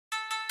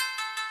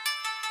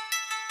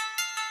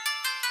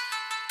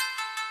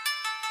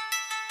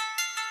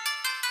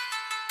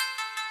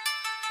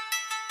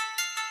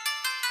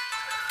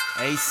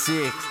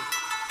A6.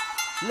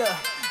 Look,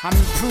 I'm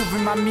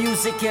improving my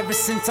music ever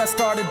since I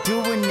started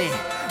doing it.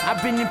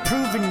 I've been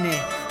improving it.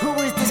 Who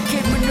is this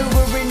kid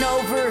maneuvering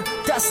over,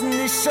 dusting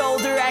his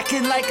shoulder,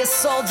 acting like a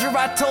soldier?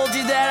 I told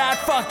you that I'd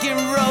fucking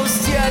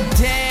roast ya.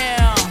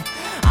 Damn,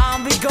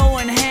 I'll be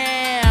going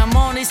ham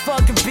on these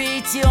fucking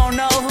beats. You don't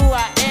know who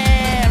I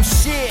am.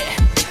 Shit,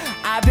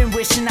 I've been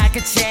wishing I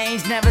could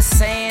change, never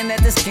saying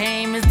that this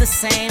game is the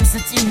same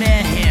since you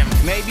met him.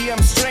 Maybe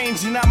I'm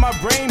strange and not my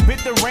brain bit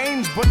the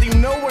range, but you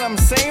know what I'm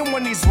saying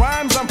when these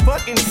rhymes I'm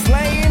fucking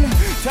slaying?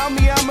 Tell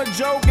me I'm a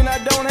joke and I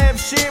don't have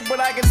shit, but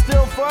I can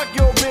still fuck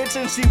your bitch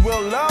and she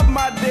will love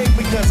my dick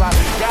because I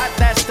got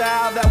that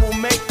style that will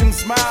make them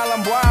smile.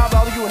 I'm wild,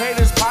 all you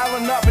haters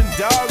piling up in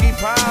doggy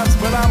piles,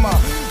 but I'm a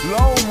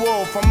lone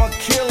wolf, I'ma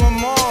kill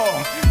them all.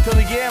 Till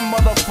the end,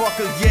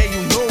 motherfucker, yeah,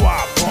 you know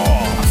I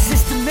ball. I'm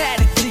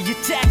systematically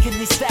attacking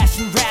these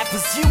fashion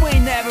rappers. You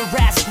ain't never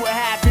asked what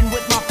happened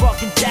with my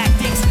fucking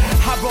tactics.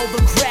 I roll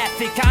the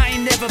graphic, I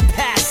ain't never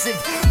passive.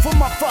 For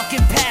my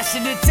fucking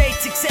passion, it's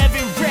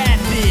 867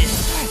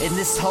 rapid. In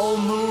this whole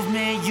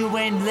movement, you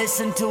ain't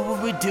listen to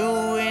what we're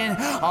doing.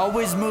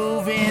 Always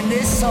moving,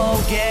 this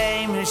whole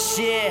game is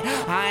shit.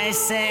 I ain't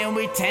saying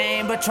we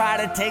tame, but try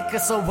to take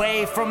us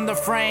away from the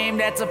frame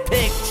that's a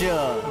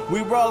picture.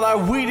 We roll our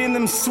weed in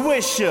them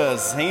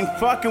swishers. Ain't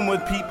fucking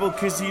with people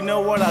cause you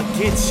know what, I'll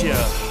get ya.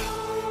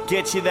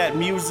 Get you that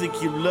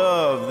music you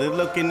love. They're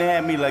looking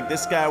at me like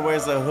this guy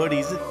wears a hoodie,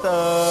 he's a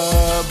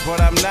thug.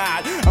 But I'm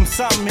not, I'm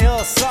something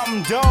else,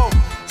 something dope.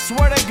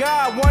 Swear to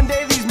God, one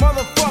day these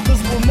motherfuckers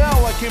will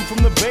know I came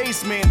from the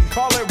basement,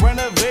 call it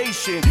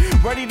renovation.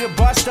 Ready to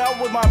bust out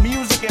with my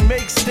music and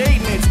make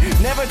statements.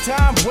 Never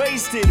time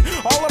wasted,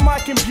 all on my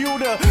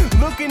computer.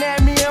 Looking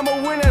at me, I'm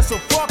a winner, so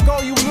fuck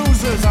all you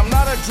losers. I'm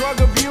not a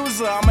drug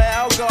abuser, I'm an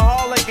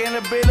alcoholic and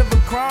a bit of a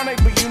chronic.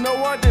 But you know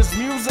what, this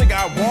music,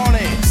 I want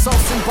it. So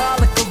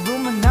symbolic,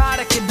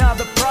 illuminati,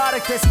 another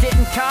product that's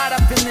getting caught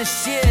up in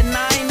this shit, and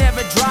I ain't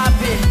never drop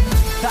it.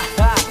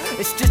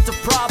 It's just a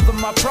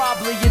problem, I'm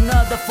probably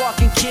another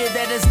fucking kid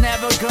that is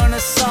never gonna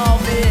solve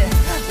it.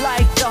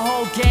 Like the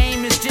whole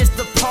game is just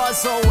a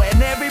puzzle,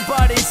 and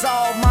everybody's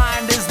all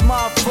mind is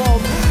muffled.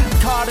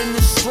 Caught in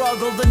the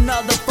struggle,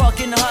 another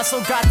fucking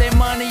hustle. Got their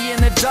money in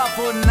the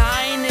duffel, and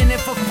I ain't in it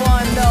for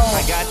fun though.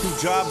 I got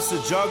 2 jobs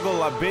to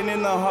juggle, I've been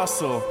in the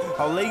hustle.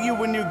 I'll lay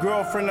you and your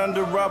girlfriend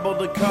under rubble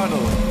to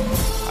cuddle.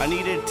 I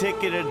need a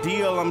ticket, a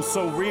deal, I'm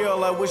so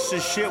real. I wish the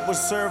shit was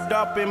served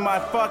up in my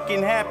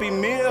fucking Happy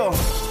Meal.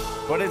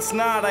 But it's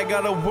not, I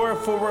gotta work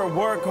for it,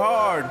 work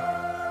hard.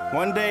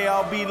 One day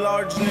I'll be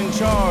large and in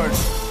charge.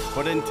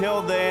 But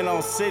until then,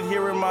 I'll sit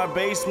here in my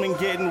basement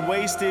getting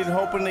wasted,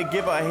 hoping to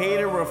give a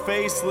hater a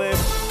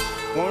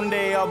facelift. One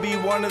day I'll be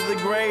one of the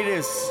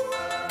greatest.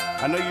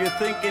 I know you're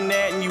thinking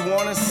that and you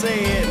wanna say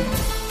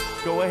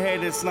it. Go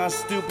ahead, it's not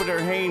stupid or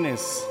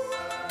heinous.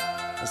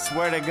 I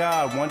swear to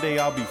God, one day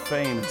I'll be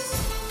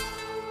famous.